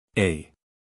A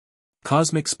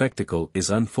cosmic spectacle is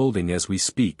unfolding as we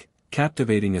speak,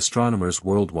 captivating astronomers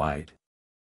worldwide.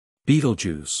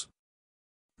 Betelgeuse.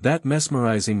 That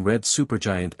mesmerizing red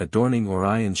supergiant adorning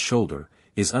Orion's shoulder,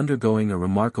 is undergoing a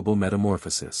remarkable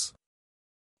metamorphosis.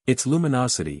 Its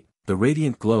luminosity, the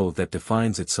radiant glow that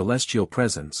defines its celestial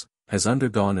presence, has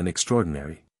undergone an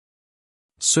extraordinary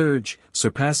surge,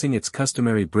 surpassing its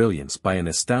customary brilliance by an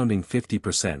astounding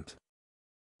 50%.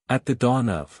 At the dawn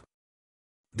of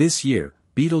this year,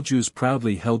 Betelgeuse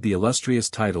proudly held the illustrious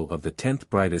title of the 10th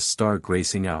brightest star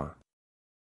gracing our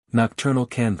nocturnal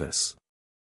canvas.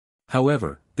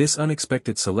 However, this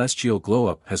unexpected celestial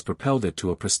glow-up has propelled it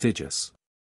to a prestigious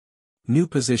new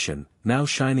position, now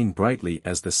shining brightly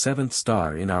as the 7th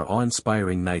star in our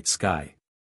awe-inspiring night sky.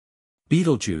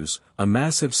 Betelgeuse, a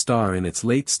massive star in its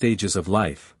late stages of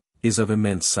life, is of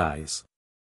immense size.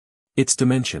 Its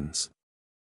dimensions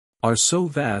are so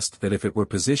vast that if it were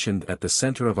positioned at the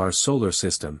center of our solar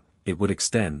system, it would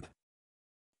extend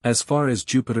as far as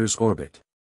Jupiter's orbit.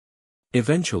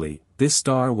 Eventually, this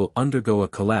star will undergo a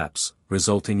collapse,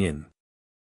 resulting in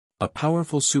a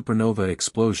powerful supernova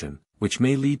explosion, which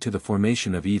may lead to the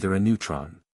formation of either a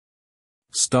neutron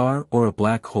star or a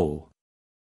black hole.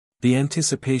 The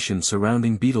anticipation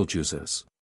surrounding Betelgeuse's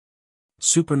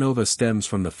supernova stems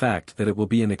from the fact that it will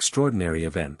be an extraordinary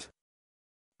event.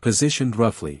 Positioned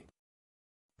roughly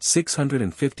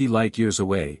 650 light-years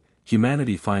away,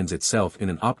 humanity finds itself in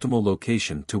an optimal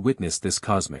location to witness this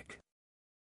cosmic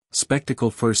spectacle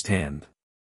firsthand.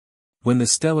 When the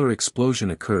stellar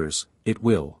explosion occurs, it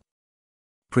will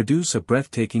produce a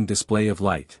breathtaking display of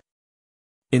light.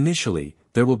 Initially,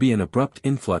 there will be an abrupt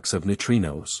influx of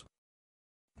neutrinos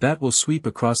that will sweep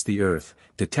across the Earth,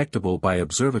 detectable by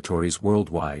observatories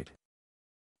worldwide.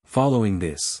 Following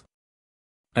this,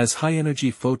 as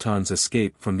high-energy photons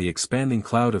escape from the expanding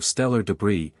cloud of stellar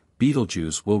debris,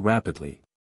 Betelgeuse will rapidly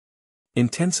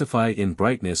intensify in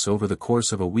brightness over the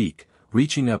course of a week,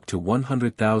 reaching up to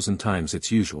 100,000 times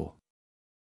its usual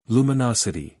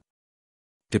luminosity.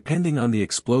 Depending on the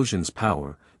explosion's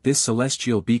power, this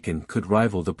celestial beacon could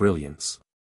rival the brilliance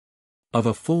of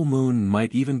a full moon and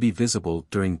might even be visible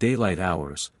during daylight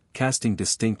hours, casting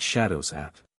distinct shadows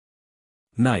at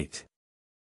night.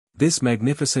 This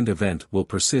magnificent event will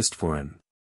persist for an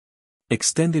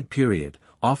extended period,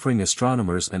 offering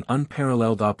astronomers an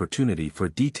unparalleled opportunity for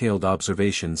detailed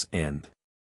observations and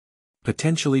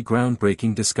potentially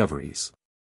groundbreaking discoveries.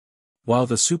 While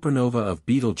the supernova of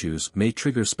Betelgeuse may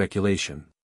trigger speculation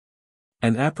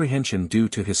and apprehension due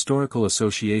to historical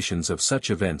associations of such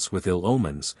events with ill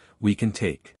omens, we can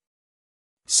take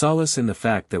solace in the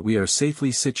fact that we are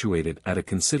safely situated at a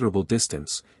considerable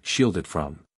distance, shielded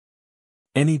from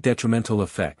any detrimental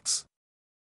effects.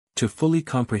 To fully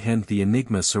comprehend the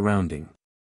enigma surrounding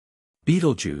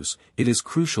Betelgeuse, it is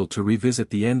crucial to revisit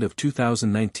the end of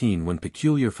 2019 when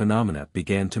peculiar phenomena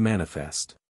began to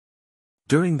manifest.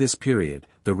 During this period,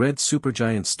 the red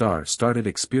supergiant star started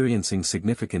experiencing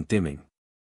significant dimming,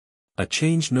 a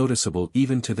change noticeable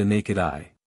even to the naked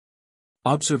eye.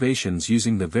 Observations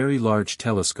using the Very Large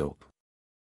Telescope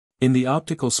in the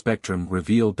optical spectrum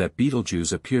revealed that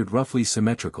Betelgeuse appeared roughly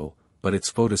symmetrical, but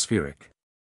its photospheric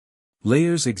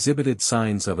layers exhibited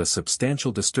signs of a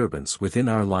substantial disturbance within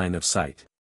our line of sight.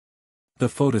 The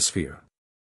photosphere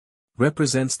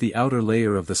represents the outer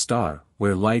layer of the star,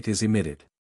 where light is emitted.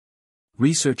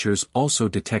 Researchers also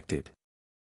detected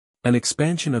an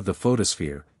expansion of the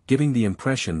photosphere, giving the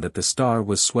impression that the star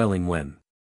was swelling when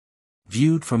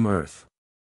viewed from Earth.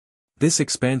 This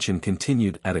expansion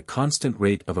continued at a constant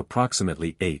rate of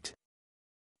approximately 8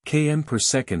 km per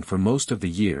second for most of the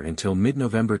year until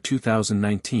mid-November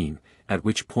 2019, at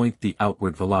which point the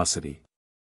outward velocity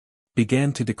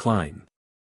began to decline.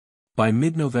 By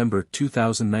mid-November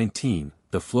 2019,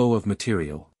 the flow of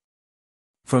material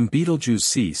from Betelgeuse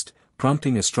ceased,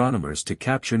 prompting astronomers to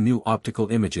capture new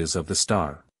optical images of the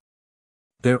star.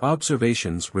 Their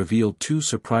observations revealed two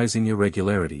surprising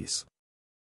irregularities.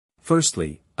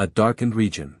 Firstly, a darkened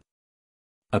region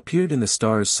appeared in the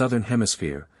star's southern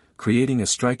hemisphere, creating a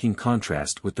striking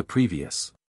contrast with the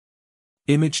previous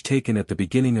image taken at the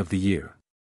beginning of the year.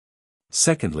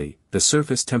 Secondly, the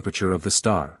surface temperature of the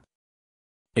star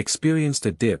experienced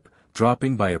a dip,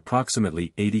 dropping by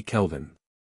approximately 80 Kelvin.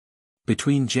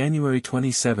 Between January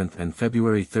 27 and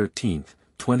February 13,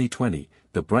 2020,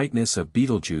 the brightness of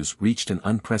Betelgeuse reached an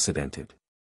unprecedented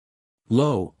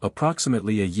low,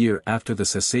 approximately a year after the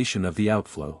cessation of the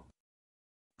outflow.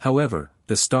 However,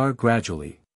 the star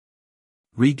gradually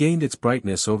regained its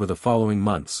brightness over the following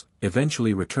months,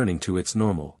 eventually returning to its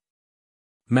normal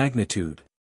magnitude.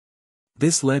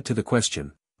 This led to the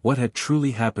question, what had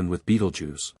truly happened with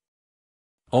Betelgeuse?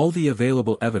 All the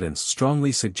available evidence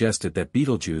strongly suggested that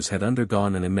Betelgeuse had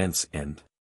undergone an immense and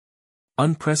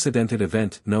unprecedented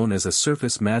event known as a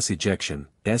surface mass ejection,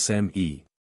 SME.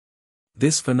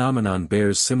 This phenomenon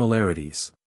bears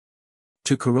similarities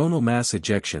to coronal mass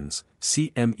ejections,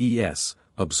 CMES,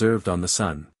 observed on the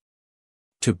Sun.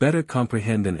 To better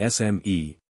comprehend an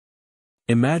SME,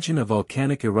 imagine a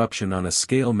volcanic eruption on a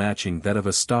scale matching that of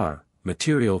a star,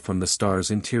 material from the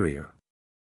star's interior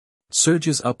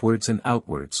surges upwards and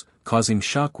outwards, causing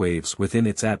shock waves within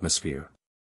its atmosphere.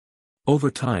 Over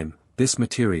time, this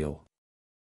material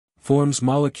forms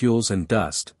molecules and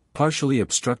dust, partially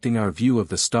obstructing our view of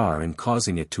the star and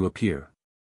causing it to appear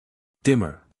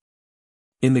dimmer.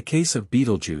 In the case of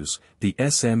Betelgeuse, the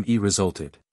SME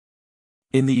resulted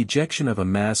in the ejection of a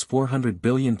mass 400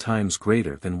 billion times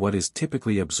greater than what is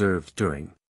typically observed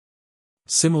during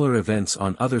similar events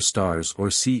on other stars or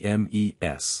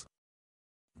CMES.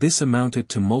 This amounted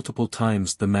to multiple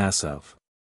times the mass of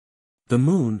the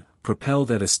Moon,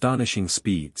 propelled at astonishing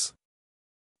speeds.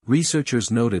 Researchers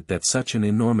noted that such an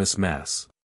enormous mass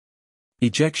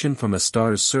ejection from a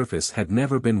star's surface had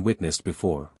never been witnessed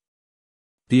before.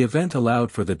 The event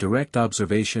allowed for the direct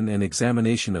observation and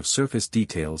examination of surface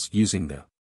details using the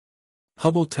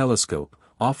Hubble telescope,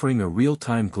 offering a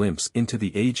real-time glimpse into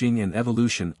the aging and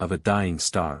evolution of a dying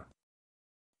star.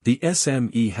 The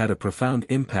SME had a profound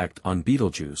impact on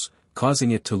Betelgeuse, causing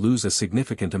it to lose a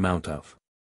significant amount of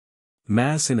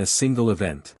mass in a single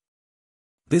event.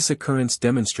 This occurrence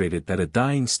demonstrated that a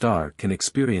dying star can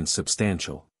experience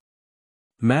substantial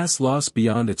mass loss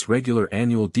beyond its regular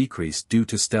annual decrease due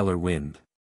to stellar wind.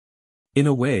 In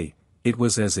a way, it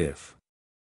was as if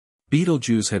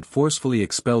Betelgeuse had forcefully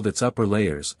expelled its upper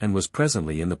layers and was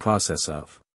presently in the process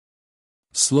of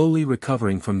slowly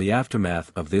recovering from the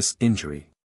aftermath of this injury.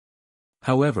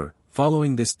 However,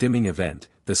 following this dimming event,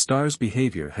 the star's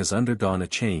behavior has undergone a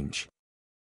change.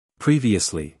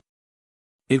 Previously,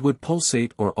 it would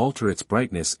pulsate or alter its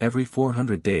brightness every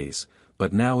 400 days,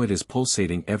 but now it is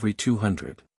pulsating every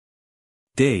 200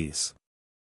 days.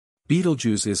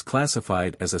 Betelgeuse is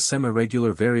classified as a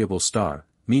semi-regular variable star,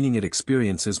 meaning it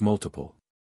experiences multiple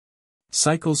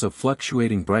cycles of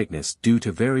fluctuating brightness due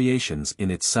to variations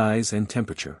in its size and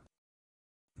temperature.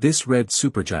 This red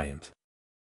supergiant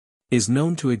is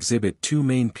known to exhibit two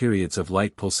main periods of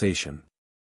light pulsation.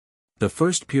 The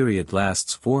first period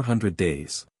lasts 400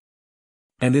 days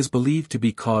and is believed to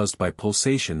be caused by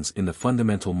pulsations in the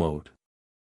fundamental mode.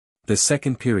 The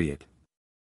second period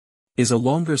is a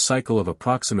longer cycle of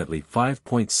approximately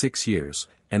 5.6 years,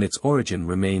 and its origin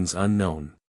remains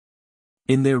unknown.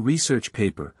 In their research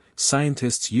paper,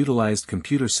 scientists utilized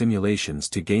computer simulations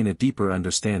to gain a deeper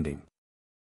understanding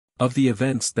of the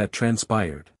events that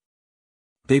transpired.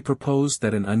 They proposed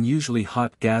that an unusually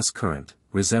hot gas current,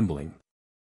 resembling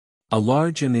a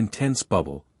large and intense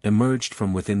bubble, emerged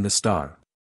from within the star.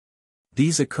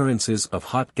 These occurrences of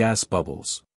hot gas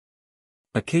bubbles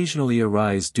occasionally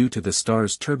arise due to the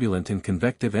star's turbulent and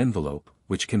convective envelope,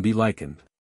 which can be likened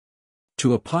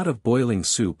to a pot of boiling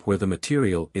soup where the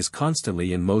material is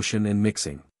constantly in motion and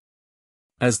mixing.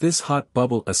 As this hot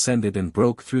bubble ascended and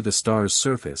broke through the star's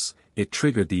surface, it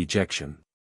triggered the ejection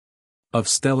of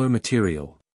stellar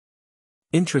material.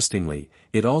 Interestingly,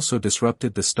 it also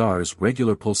disrupted the star's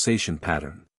regular pulsation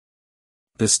pattern.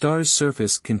 The star's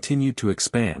surface continued to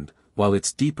expand, while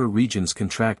its deeper regions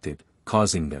contracted,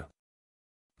 causing the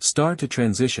star to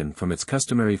transition from its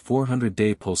customary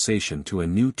 400-day pulsation to a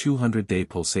new 200-day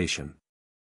pulsation.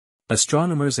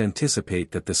 Astronomers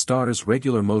anticipate that the star's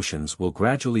regular motions will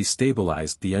gradually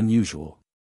stabilize the unusual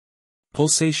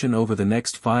pulsation over the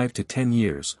next 5 to 10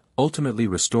 years, ultimately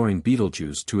restoring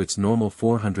Betelgeuse to its normal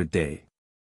 400-day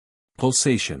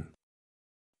pulsation.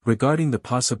 Regarding the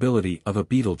possibility of a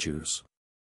Betelgeuse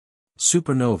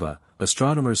supernova,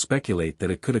 astronomers speculate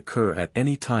that it could occur at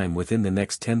any time within the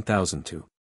next 10,000 to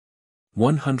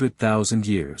 100,000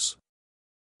 years.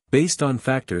 Based on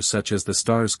factors such as the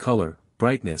star's color,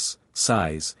 brightness,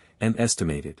 size, and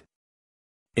estimated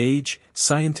age,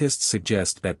 scientists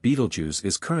suggest that Betelgeuse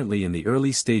is currently in the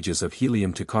early stages of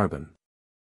helium to carbon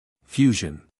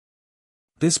fusion.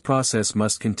 This process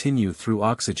must continue through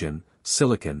oxygen,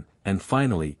 silicon, and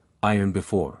finally, iron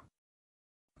before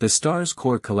the star's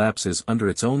core collapses under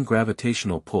its own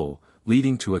gravitational pull,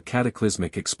 leading to a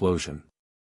cataclysmic explosion.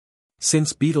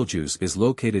 Since Betelgeuse is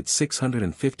located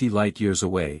 650 light-years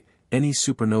away, any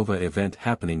supernova event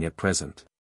happening at present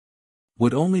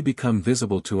would only become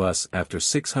visible to us after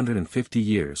 650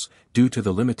 years, due to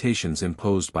the limitations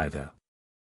imposed by the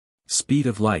speed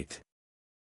of light.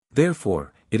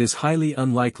 Therefore, it is highly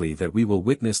unlikely that we will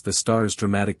witness the star's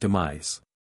dramatic demise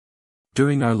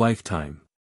during our lifetime.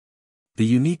 The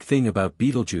unique thing about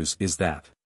Betelgeuse is that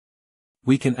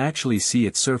we can actually see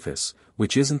its surface,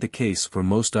 which isn't the case for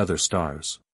most other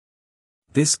stars.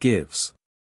 This gives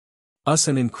us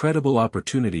an incredible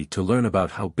opportunity to learn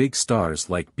about how big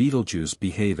stars like Betelgeuse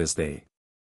behave as they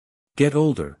get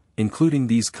older, including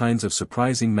these kinds of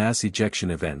surprising mass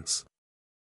ejection events.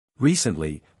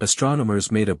 Recently,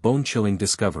 astronomers made a bone-chilling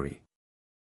discovery.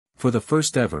 For the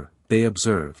first ever, they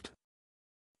observed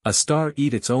a star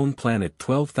eat its own planet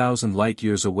 12,000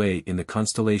 light-years away in the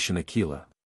constellation Aquila.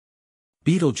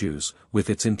 Betelgeuse,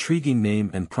 with its intriguing name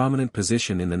and prominent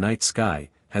position in the night sky,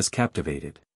 has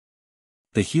captivated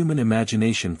the human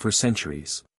imagination for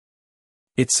centuries.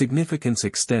 Its significance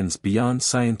extends beyond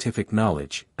scientific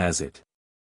knowledge, as it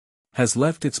has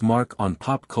left its mark on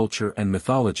pop culture and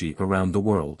mythology around the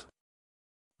world.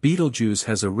 Betelgeuse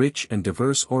has a rich and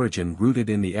diverse origin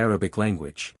rooted in the Arabic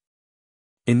language.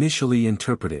 Initially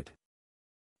interpreted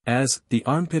as the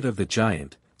armpit of the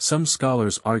giant, some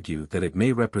scholars argue that it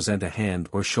may represent a hand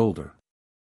or shoulder.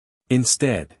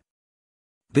 Instead,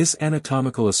 this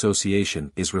anatomical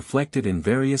association is reflected in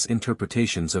various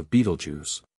interpretations of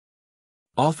Betelgeuse,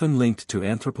 often linked to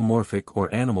anthropomorphic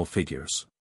or animal figures.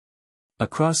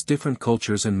 Across different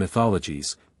cultures and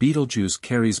mythologies, Betelgeuse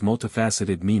carries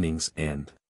multifaceted meanings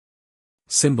and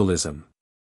symbolism.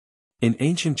 In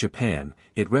ancient Japan,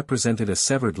 it represented a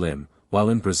severed limb, while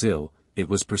in Brazil, it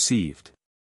was perceived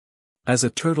as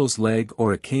a turtle's leg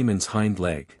or a caiman's hind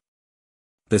leg.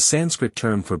 The Sanskrit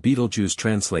term for Betelgeuse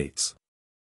translates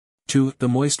to the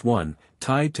moist one,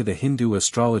 tied to the Hindu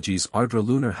astrology's Ardra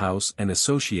lunar house and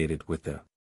associated with the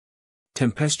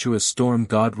tempestuous storm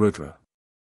god Rudra.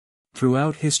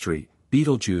 Throughout history,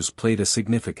 Betelgeuse played a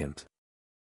significant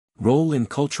role in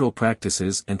cultural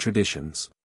practices and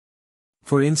traditions.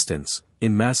 For instance,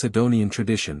 in Macedonian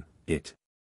tradition, it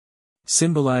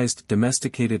symbolized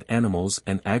domesticated animals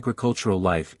and agricultural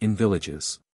life in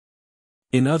villages.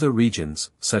 In other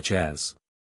regions, such as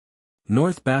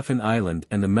North Baffin Island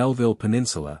and the Melville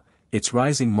Peninsula, its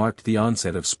rising marked the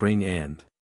onset of spring and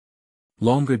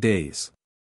longer days.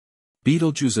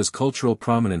 Betelgeuse's cultural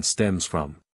prominence stems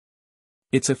from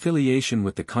its affiliation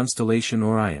with the constellation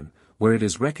Orion, where it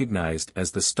is recognized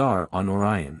as the star on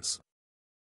Orion's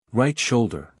right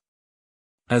shoulder.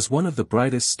 As one of the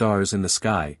brightest stars in the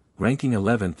sky, ranking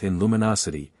 11th in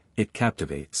luminosity, it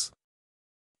captivates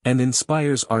and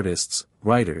inspires artists,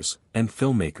 writers, and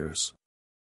filmmakers.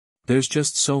 There's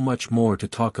just so much more to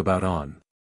talk about on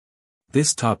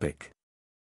this topic.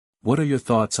 What are your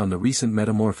thoughts on the recent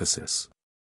metamorphosis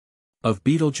of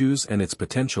Betelgeuse and its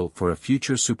potential for a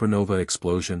future supernova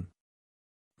explosion?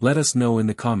 Let us know in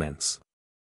the comments.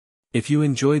 If you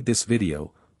enjoyed this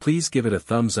video, please give it a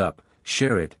thumbs up,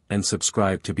 share it, and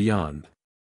subscribe to Beyond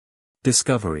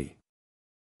Discovery.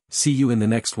 See you in the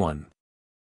next one.